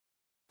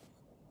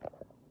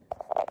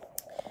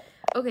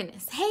Oh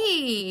goodness.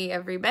 Hey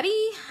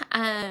everybody.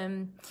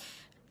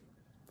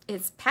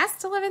 It's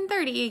past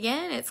 11:30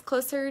 again. It's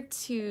closer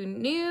to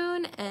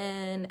noon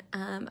and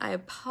I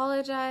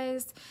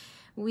apologize.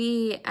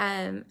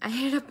 I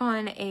ended up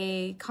on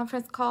a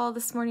conference call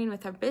this morning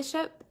with our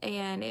bishop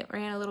and it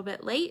ran a little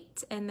bit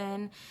late, and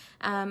then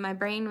my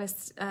brain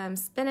was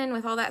spinning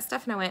with all that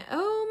stuff and I went,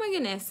 oh my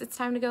goodness, it's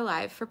time to go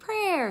live for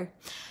prayer.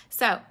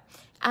 So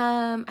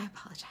I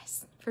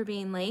apologize for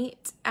being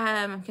late.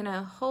 I'm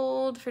gonna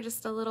hold for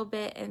just a little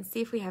bit and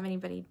see if we have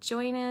anybody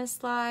join us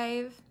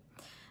live.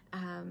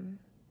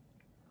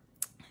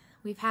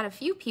 We've had a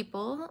few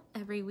people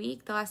every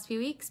week the last few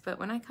weeks, but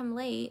when I come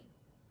late,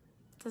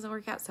 it doesn't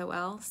work out so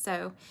well.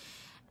 So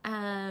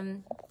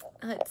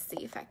let's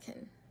see if I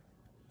can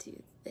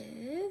do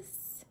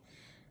this.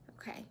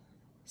 Okay,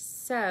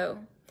 so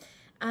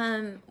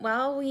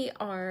while we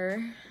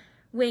are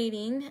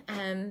waiting,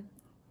 it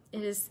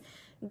is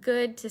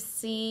good to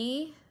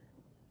see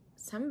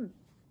somebody.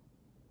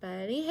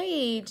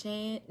 Hey,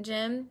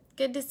 Jim,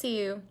 good to see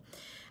you.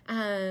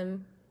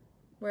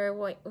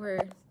 We're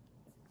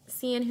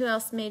seeing who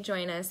else may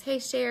join us. Hey,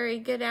 Sherry,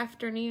 good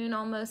afternoon,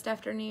 almost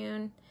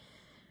afternoon.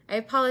 I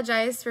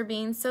apologize for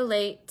being so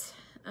late.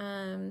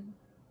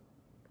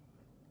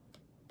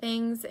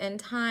 Things and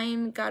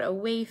time got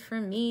away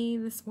from me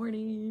this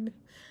morning.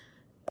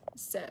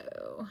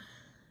 So,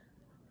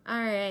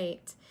 all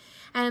right.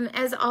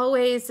 As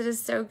always, it is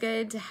so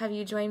good to have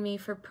you join me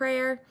for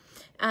prayer.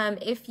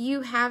 If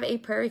you have a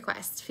prayer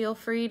request, feel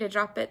free to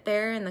drop it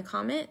there in the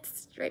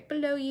comments right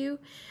below you,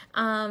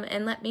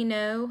 and let me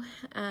know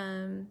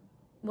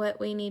what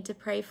we need to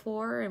pray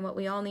for and what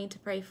we all need to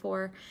pray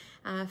for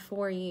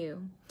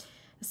you.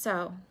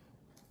 So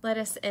let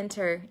us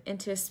enter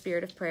into a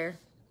spirit of prayer.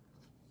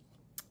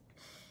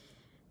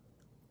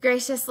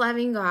 Gracious,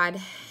 loving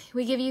God,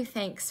 we give you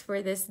thanks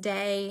for this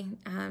day.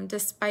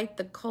 Despite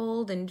the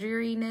cold and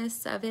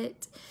dreariness of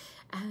it,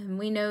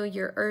 we know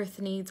your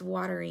earth needs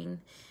watering.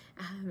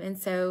 And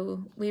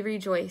so we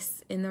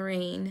rejoice in the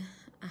rain.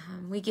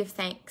 We give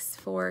thanks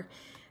for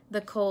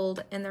the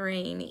cold and the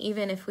rain,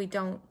 even if we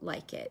don't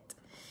like it,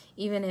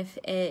 even if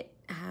it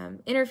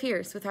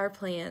interferes with our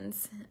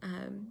plans.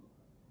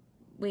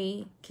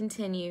 We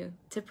continue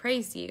to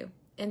praise you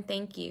and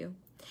thank you.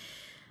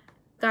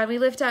 God, we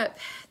lift up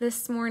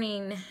this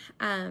morning,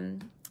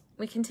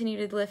 we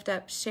continue to lift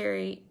up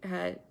Shirley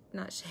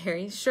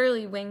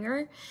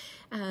Winger,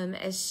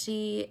 as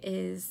she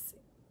is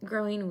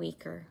growing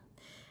weaker.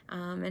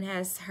 And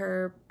as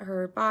her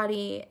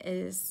body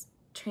is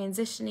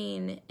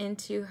transitioning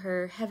into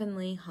her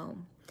heavenly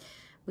home.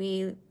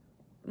 We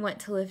want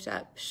to lift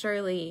up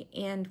Shirley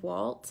and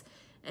Walt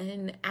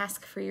and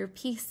ask for your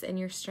peace and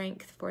your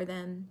strength for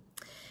them.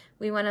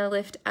 We want to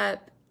lift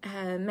up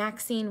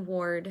Maxine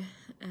Ward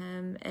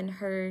and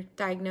her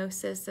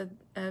diagnosis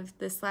of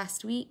this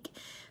last week.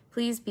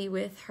 Please be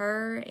with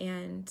her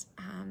and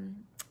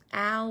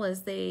Al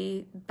as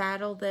they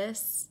battle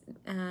this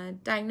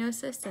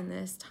diagnosis in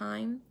this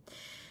time.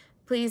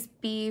 Please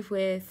be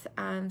with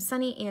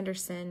Sunny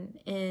Anderson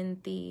in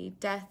the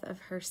death of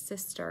her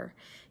sister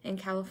in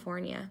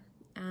California.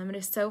 It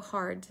is so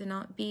hard to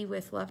not be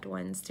with loved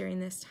ones during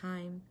this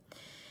time.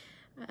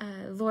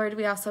 Lord,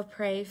 we also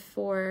pray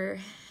for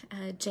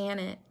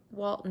Janet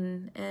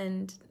Walton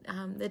and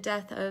the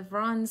death of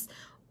Ron's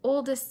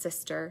oldest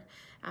sister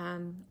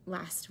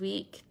last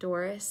week,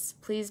 Doris.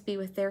 Please be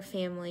with their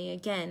family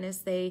again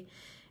as they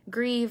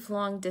grieve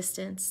long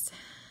distance.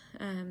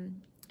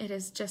 It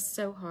is just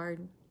so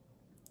hard.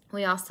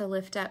 We also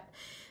lift up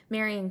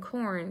Marion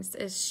Corns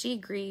as she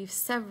grieves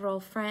several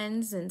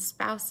friends and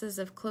spouses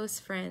of close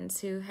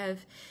friends who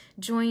have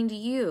joined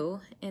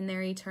you in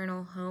their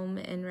eternal home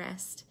and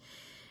rest.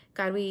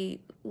 God, we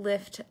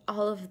lift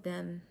all of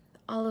them,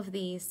 all of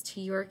these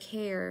to your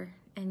care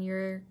and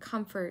your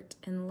comfort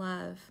and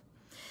love.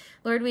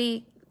 Lord,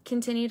 we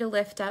continue to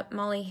lift up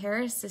Molly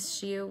Harris as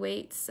she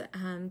awaits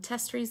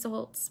test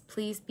results.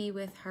 Please be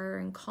with her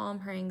and calm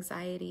her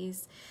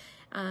anxieties.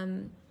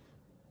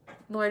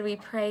 Lord, we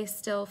pray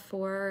still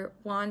for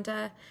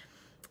Wanda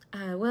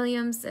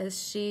Williams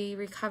as she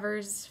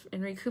recovers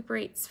and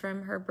recuperates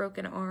from her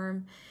broken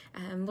arm.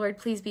 Lord,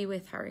 please be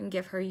with her and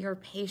give her your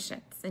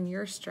patience and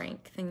your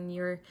strength and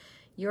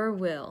your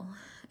will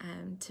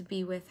to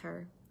be with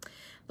her.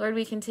 Lord,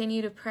 we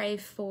continue to pray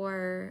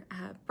for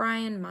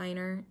Brian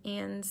Miner,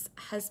 Ann's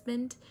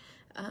husband,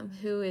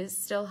 who is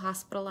still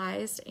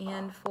hospitalized,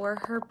 and for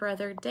her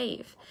brother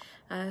Dave,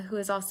 who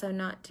is also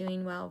not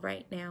doing well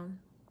right now.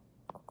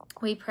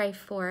 We pray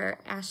for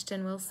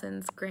Ashton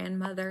Wilson's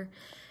grandmother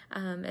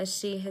as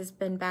she has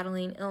been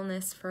battling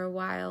illness for a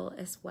while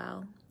as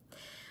well.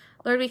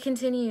 Lord, we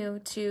continue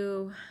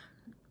to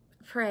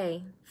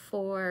pray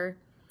for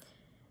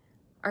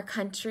our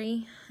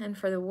country and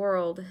for the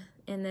world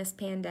in this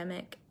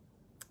pandemic.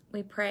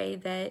 We pray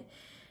that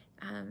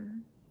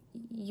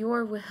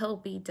your will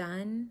be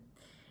done,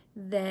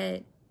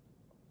 that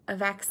a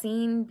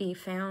vaccine be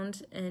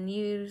found and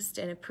used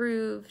and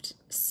approved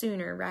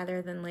sooner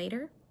rather than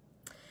later,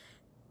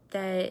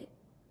 that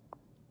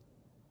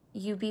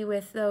you be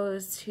with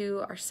those who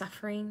are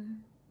suffering,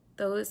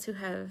 those who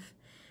have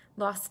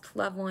lost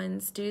loved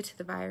ones due to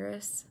the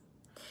virus.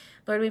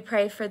 Lord, we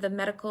pray for the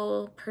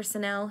medical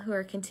personnel who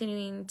are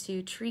continuing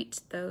to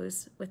treat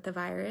those with the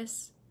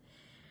virus.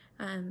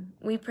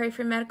 We pray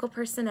for medical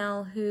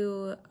personnel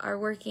who are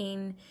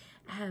working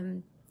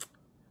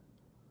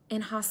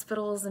in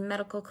hospitals and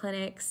medical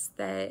clinics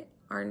that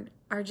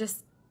are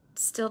just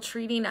still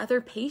treating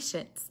other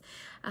patients,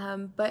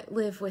 but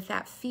live with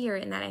that fear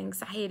and that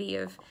anxiety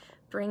of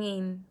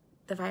bringing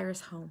the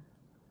virus home.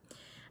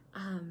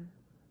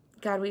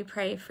 God, we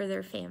pray for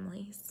their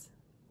families.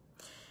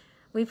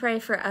 We pray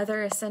for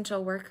other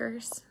essential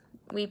workers.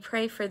 We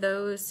pray for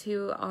those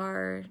who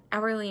are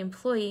hourly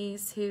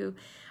employees who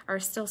are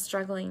still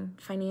struggling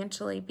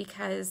financially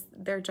because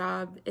their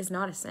job is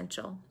not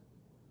essential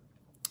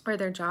or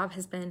their job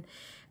has been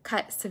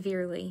cut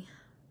severely.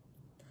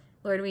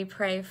 Lord, we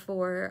pray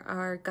for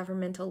our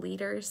governmental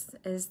leaders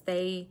as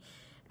they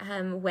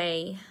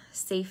weigh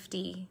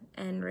safety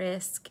and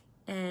risk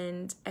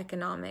and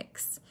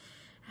economics.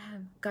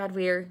 God,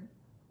 we are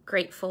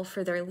grateful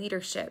for their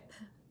leadership,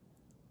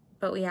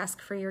 but we ask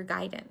for your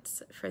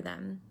guidance for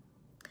them.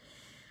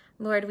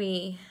 Lord,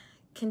 we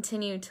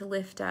continue to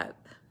lift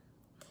up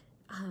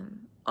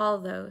all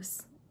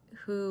those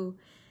who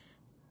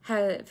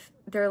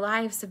their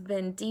lives have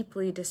been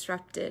deeply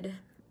disrupted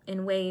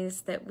in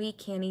ways that we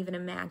can't even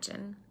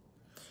imagine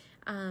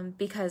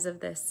because of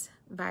this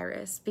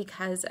virus,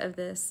 because of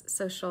this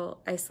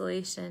social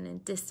isolation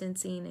and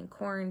distancing and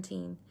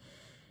quarantine.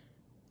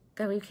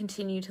 God, we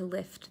continue to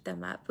lift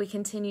them up. We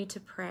continue to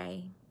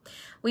pray.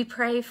 We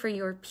pray for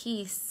your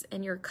peace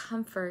and your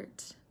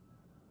comfort.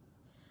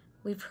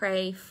 We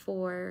pray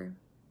for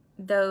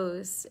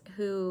those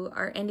who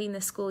are ending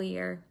the school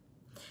year,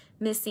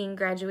 missing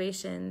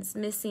graduations,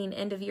 missing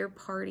end-of-year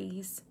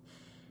parties,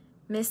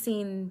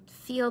 missing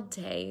field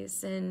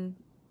days and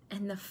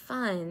the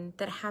fun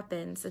that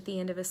happens at the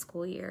end of a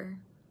school year,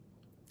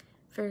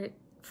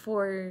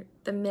 for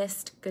the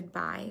missed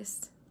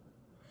goodbyes.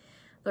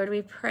 Lord,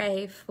 we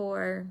pray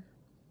for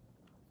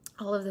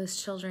all of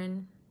those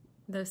children,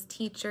 those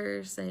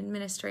teachers and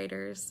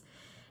administrators,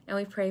 and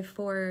we pray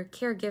for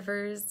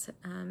caregivers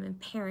and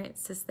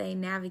parents as they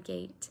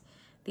navigate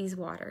these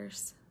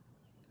waters.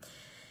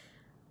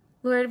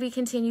 Lord, we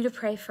continue to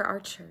pray for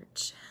our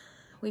church.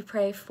 We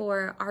pray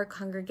for our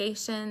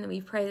congregation.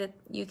 We pray that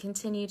you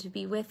continue to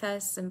be with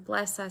us and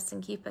bless us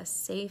and keep us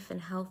safe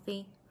and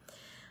healthy.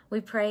 We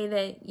pray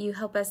that you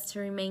help us to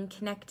remain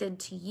connected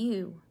to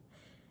you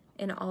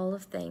in all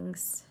of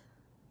things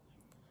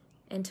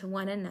and to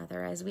one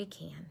another as we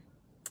can.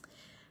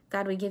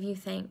 God, we give you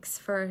thanks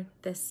for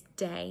this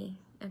day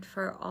and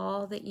for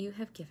all that you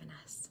have given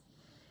us.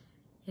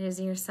 It is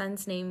in your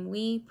Son's name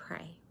we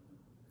pray.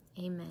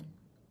 Amen.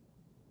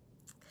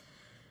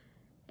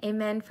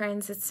 Amen,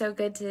 friends. It's so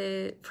good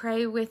to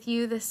pray with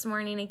you this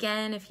morning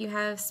again. If you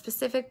have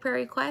specific prayer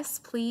requests,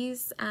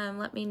 please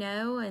let me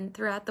know and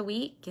throughout the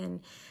week.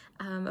 And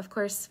of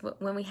course,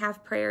 when we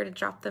have prayer, to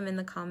drop them in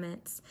the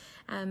comments.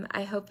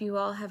 I hope you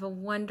all have a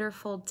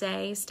wonderful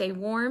day. Stay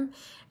warm.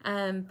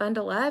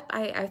 Bundle up.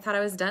 I thought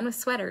I was done with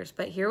sweaters,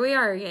 but here we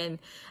are again.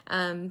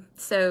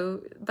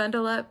 So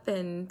bundle up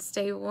and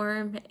stay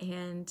warm.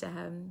 And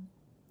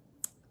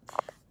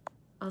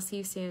I'll see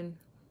you soon.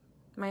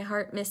 My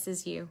heart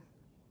misses you.